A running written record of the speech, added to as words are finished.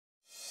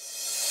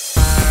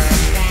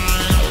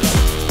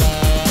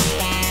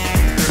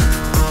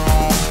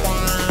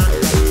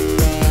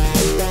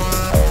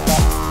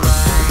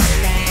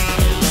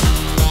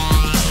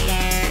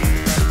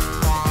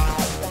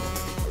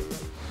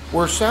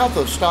south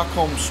of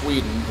Stockholm,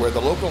 Sweden, where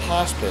the local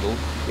hospital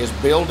is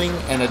building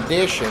an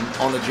addition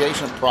on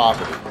adjacent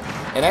property.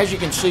 And as you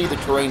can see, the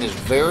terrain is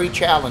very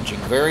challenging,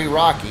 very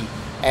rocky,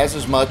 as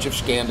is much of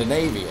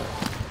Scandinavia.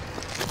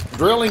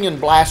 Drilling and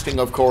blasting,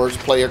 of course,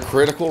 play a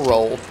critical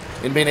role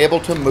in being able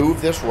to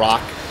move this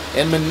rock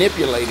and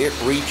manipulate it,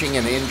 reaching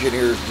an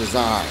engineer's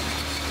design.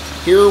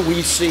 Here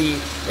we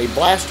see a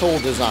blast hole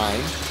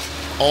design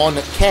on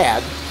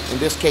CAD, in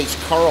this case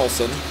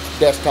Carlson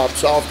desktop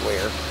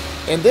software,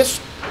 and this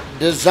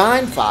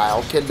design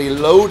file can be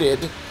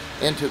loaded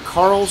into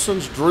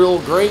Carlson's drill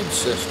grade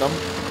system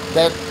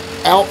that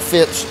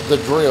outfits the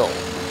drill.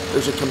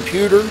 There's a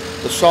computer,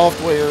 the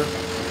software,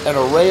 an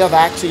array of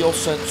axial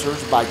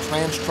sensors by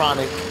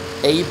Transtronic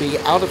AB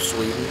out of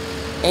Sweden,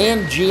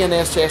 and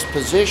GNSS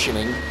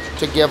positioning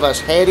to give us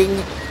heading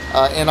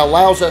and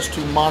allows us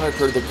to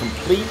monitor the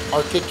complete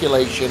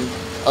articulation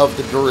of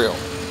the drill.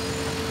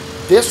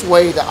 This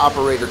way the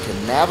operator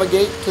can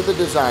navigate to the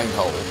design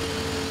hole,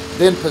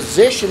 then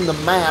position the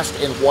mast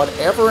in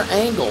whatever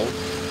angle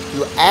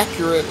to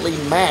accurately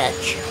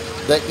match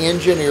the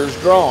engineer's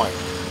drawing.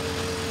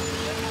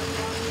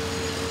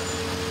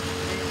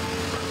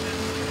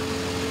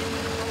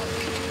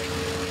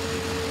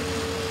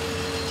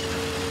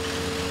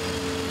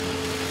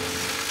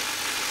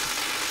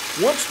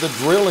 Once the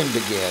drilling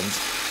begins,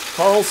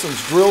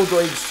 Carlson's drill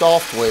grade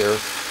software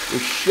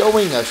is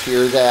showing us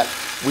here that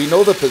we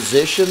know the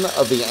position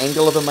of the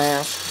angle of the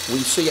mast, we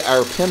see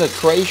our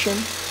penetration,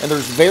 and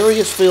there's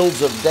various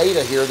fields of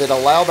data here that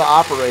allow the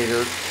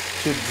operator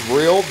to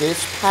drill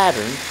this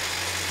pattern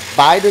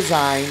by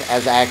design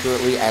as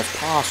accurately as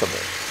possible.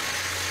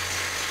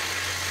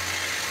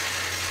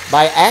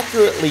 By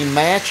accurately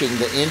matching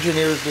the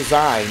engineer's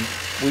design,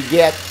 we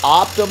get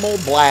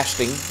optimal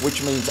blasting,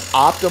 which means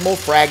optimal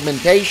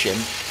fragmentation,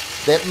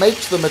 that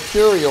makes the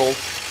material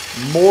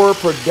more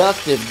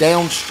productive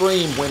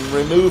downstream when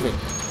removing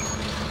it.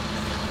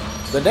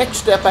 The next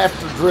step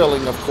after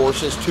drilling, of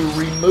course, is to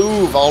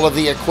remove all of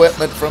the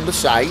equipment from the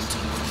site.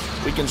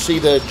 We can see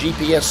the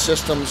GPS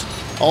systems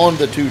on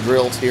the two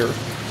drills here.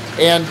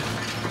 And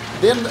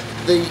then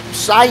the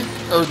site,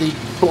 or the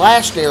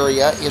blast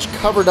area, is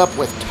covered up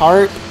with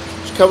tarp.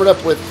 It's covered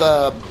up with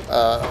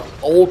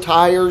old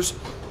tires,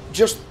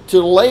 just to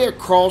lay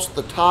across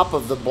the top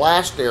of the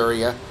blast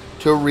area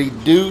to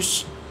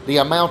reduce the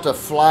amount of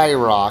fly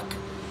rock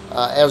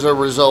as a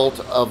result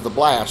of the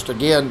blast.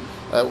 Again,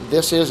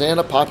 this is in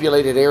a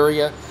populated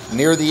area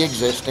near the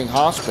existing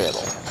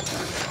hospital.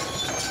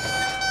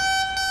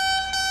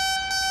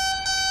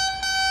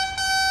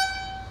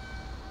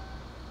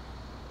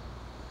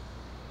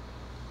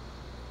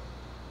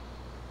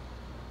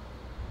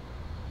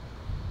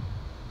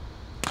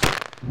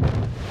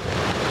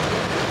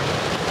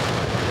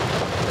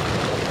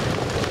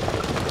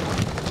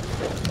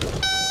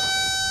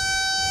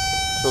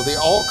 So the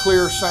all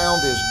clear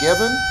sound is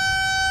given,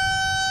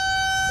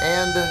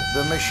 and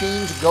the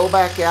machines go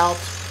back out,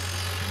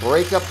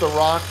 break up the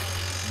rock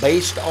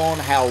based on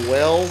how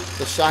well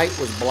the site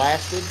was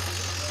blasted.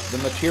 The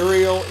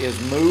material is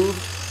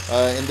moved.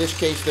 In this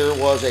case, there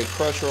was a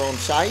crusher on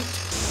site,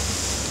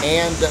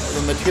 and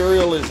the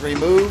material is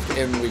removed,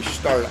 and we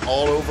start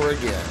all over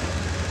again.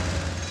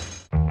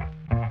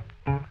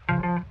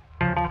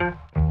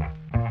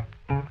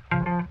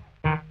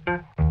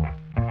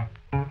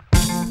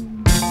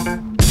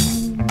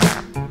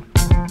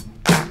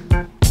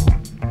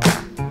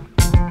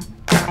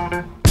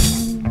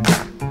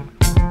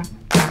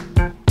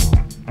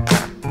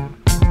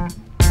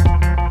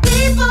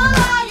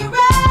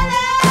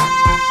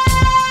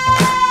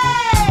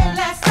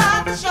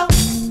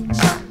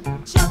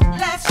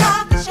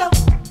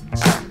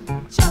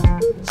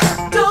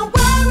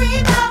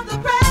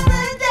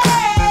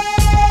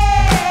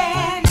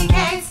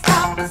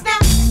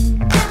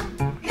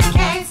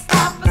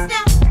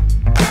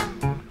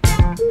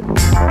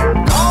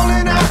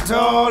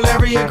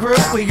 Every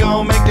group, we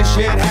gon' make this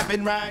shit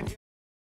happen right.